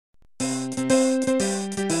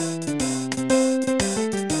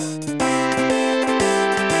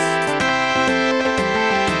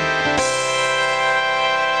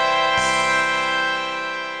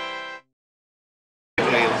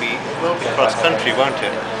cross-country, won't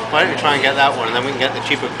it? Why don't we try and get that one, and then we can get the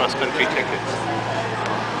cheaper cross-country tickets.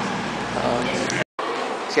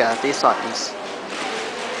 So yeah, these signs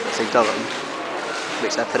say Durham,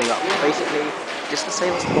 which they're putting up, basically just the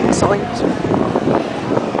same as the normal signs,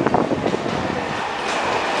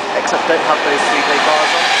 except don't have those 3-day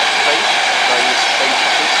bars on.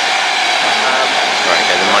 Right,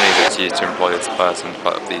 okay, the money that's used to employ this person to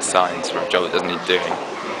put up these signs for a job that doesn't need doing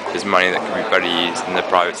is money that can be better used in the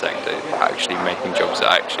private sector, actually making jobs that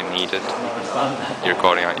are actually needed. You're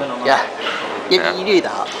recording, aren't you? Yeah. You knew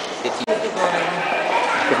that.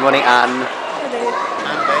 Good morning, Anne. Hello.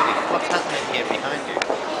 Anne Bailey, what's happening here behind you?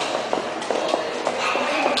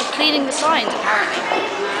 Cleaning the signs, apparently.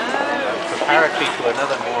 Preparatory to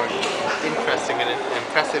another more interesting and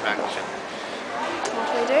impressive action. What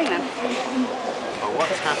are they doing then? Well,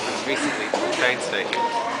 what's happened recently to the train station?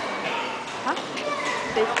 Huh?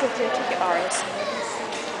 They've put their ticket barriers.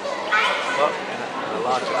 Well, in a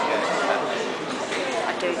larger scale, I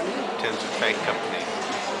don't know. in terms of train companies.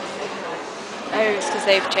 Oh, it's because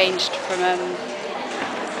they've changed from the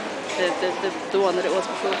one that it was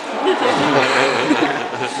before.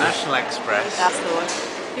 National Express. That's the one.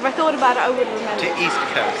 If I thought about it, I would remember. To East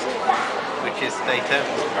Coast, which is state-owned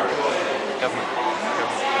currently. Government,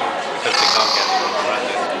 because they can't get the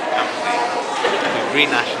branded company. We've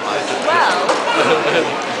renationalised it. Well,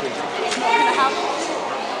 it's not going to happen.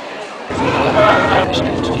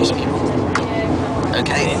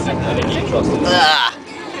 Okay.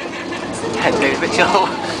 David Mitchell.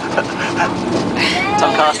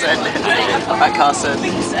 Tom Carson. Matt Carson. Urge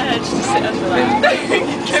to sit under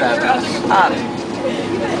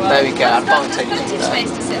There we go. And Bonington.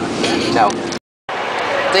 space to sit on. Ciao.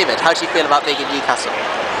 David, how do you feel about being in Newcastle?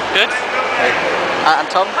 Good. Okay. And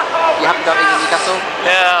Tom, you happy about being in Newcastle?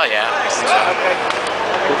 Yeah.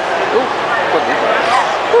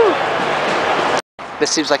 Ooh. This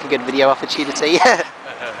seems like a good video opportunity.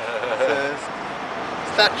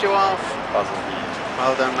 Statue of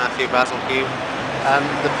well done, Matthew, Basil Hume.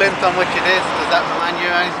 The plinth on which it is, does that remind you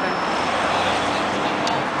of anything?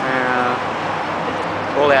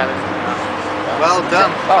 All Island. Well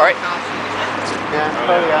done. Alright. Yeah,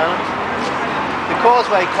 Foley Island. The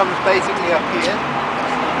causeway comes basically up here.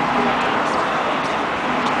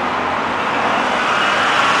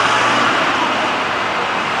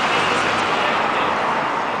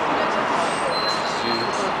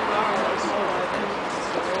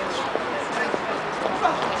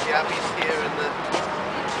 The Abbey's here and the...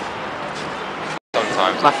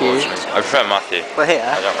 Sometimes, Matthew. unfortunately. I prefer Matthew. We're here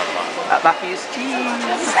I don't remember Matthew. at Matthew's Cheese.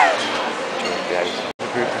 A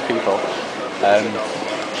group of people. Well, I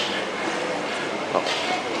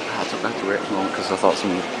don't know to wait at the moment because I thought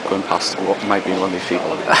someone going past what might be one of these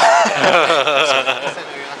people.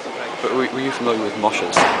 But were you familiar with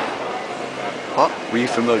moshes? What? Were you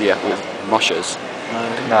familiar with moshes?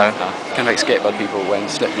 No. Kind of like skateboard people when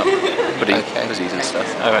stepping up buddies and stuff.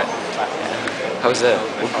 Alright. How's the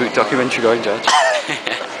documentary going, George?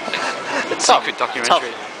 It's a good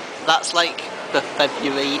documentary. That's like the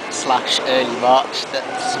February/early March.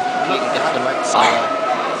 That's completely different summer.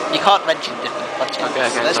 You can't mention different budgets. Okay,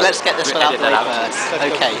 let's get this one out of the way first.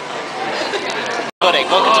 Okay. Morning,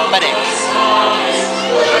 welcome to Medics.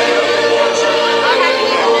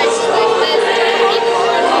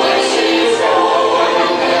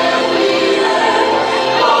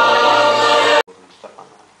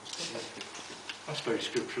 That's very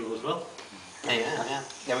scriptural as well.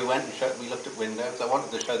 Yeah, we went and we looked at windows. I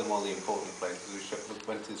wanted to show them all the important places. We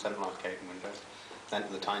went to the Central Arcade windows, then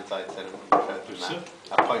to the Tyneside Cinema and showed them that.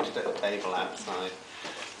 I pointed at a table outside,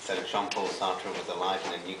 said if Jean-Paul Sartre was alive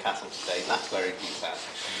and in Newcastle today, that's where he'd be sat.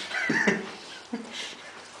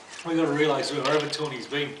 We've got to realise that wherever Tony's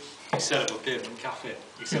been, he set up a pavement cafe.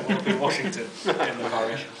 He set one up in Washington, in the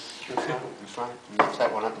parish. That's right. You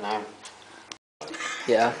set one up now.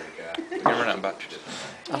 Yeah. You're going to run out of batteries.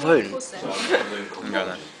 I won't. Go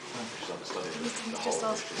then.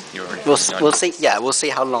 You're already We'll see. Yeah, we'll see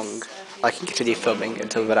how long I can continue filming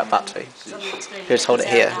until we run out of battery. Just hold it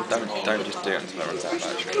here. Don't just do it until it runs out of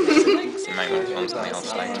battery. You may want to on something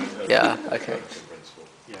else later. Yeah. Okay.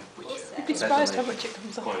 You'd be surprised how much it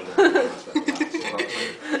comes off.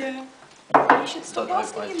 Yeah. You should stop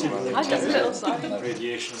asking him. I just a little sign.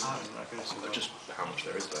 Radiation. Just how much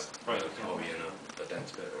there is there. Right, okay. Are we in a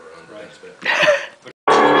dense bit or an undense bit?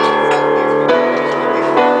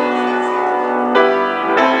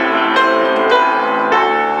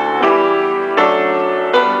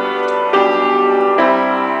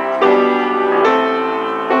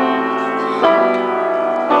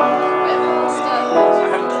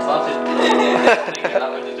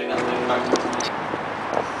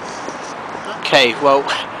 Okay, well,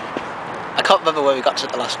 I can't remember where we got to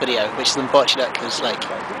the last video, which is unfortunate because, like,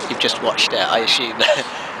 you've just watched it, I assume.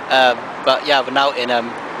 But yeah, we're now in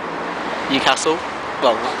Newcastle.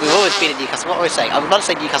 Well, we've always been in Newcastle. What was I saying? I was about to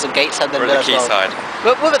say Newcastle Gateshead, then We're at the quayside.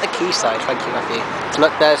 We're at the quayside. Thank you, Matthew. So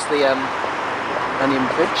look, there's the Onion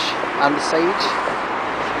Bridge and the Sage,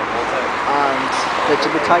 and the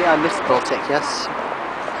Jimmy and this Baltic. Yes,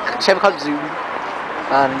 Chevcon Zoom,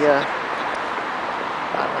 and yeah,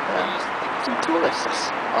 some tourists.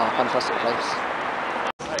 Oh, fantastic place.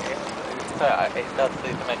 It does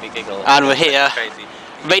make me giggle. And we're here. Crazy.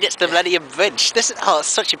 Made it to the Millennium Bridge. This is it's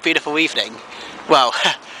such a beautiful evening. Well,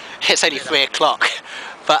 it's only 3 o'clock,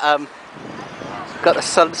 but got the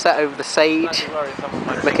sunset over the Sage,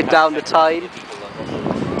 looking down the Tyne.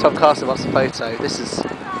 Tom Carson wants a photo. This is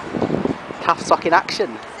Cathsoc in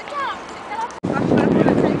action.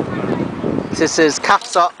 This is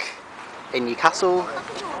Cathsoc in Newcastle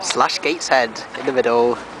 / Gateshead in the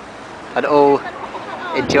middle, and all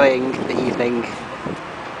enjoying the evening.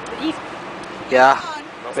 Yeah,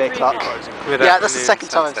 3 o'clock. Yeah, that's the second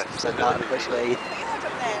time I've said that officially.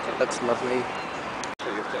 It looks lovely.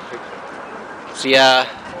 So yeah,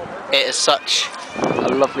 it is such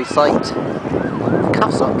a lovely sight.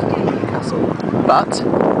 Cathsoc in Newcastle, but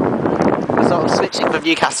we're sort of switching from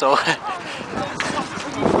Newcastle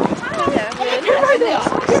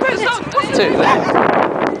to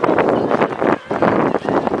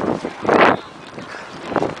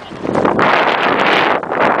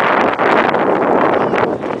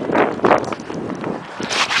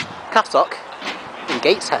Cathsoc in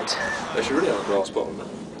Gateshead. They should really have a grass bottom.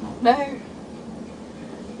 No.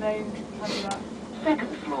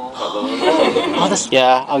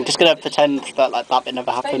 Yeah, I'm just gonna pretend that like that bit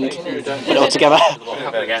never happened. Put it all together.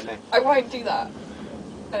 I won't do that.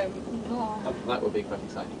 That would be quite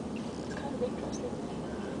exciting. It's kind of interesting.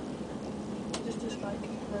 Just as like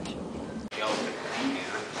commercial.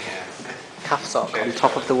 Cathsoc on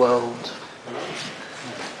top of the world.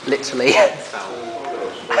 Literally.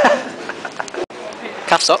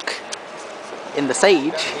 Cathsoc in the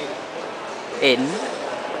Sage in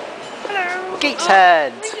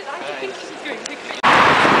Gateshead.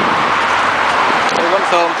 One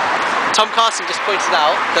film. Tom Carson just pointed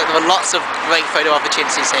out that there were lots of great photo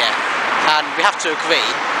opportunities here, and we have to agree.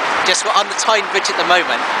 Just we're on the Tyne Bridge at the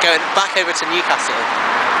moment, going back over to Newcastle,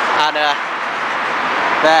 and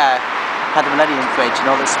there, had the Millennium Bridge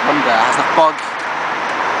and all this wonder has a fog.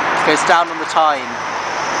 It goes down on the Tyne.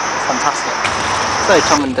 It's fantastic. So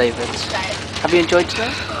Tom and David, have you enjoyed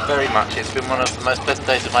today? Very much. It's been one of the most pleasant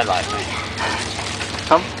days of my life.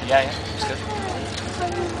 Tom? Yeah, it's good.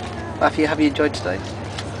 Matthew, have you enjoyed today?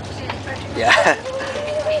 Yeah.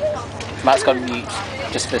 Matt's gone mute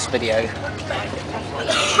just for this video.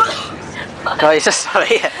 Guys,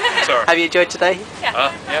 sorry. Sorry. Have you enjoyed today?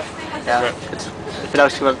 Yeah. Yeah. Good. Anything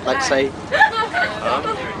else you would like to say?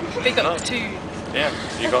 Big up to Yeah,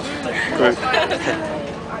 you got Cool.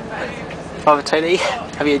 Father Tony,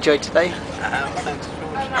 have you enjoyed today? Thanks,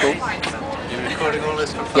 George. Cool. You're recording all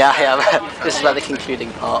this? Yeah, I am. This is like the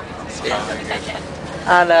concluding part.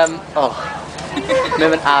 And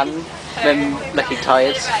Mim and Anne, Mim looking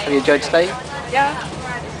tired. Have you enjoyed today?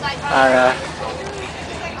 yeah.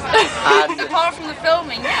 And Apart from the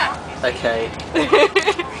filming, yeah. okay.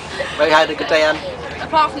 Well, you had a good day, Anne?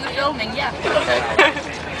 Apart from the filming, yeah. Okay.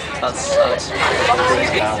 That's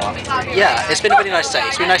yeah, it's been a really nice day.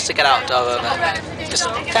 It's been nice to get out of Durham and just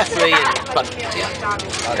carefree and fun. So,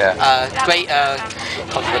 yeah. Great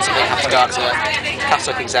compliments of being happy to go out to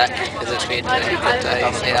Cathsoc exec. It's been a good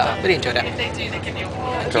day. So, yeah, really enjoyed it. Thank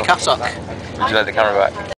you, Cathsoc. Would you like the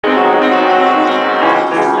camera back?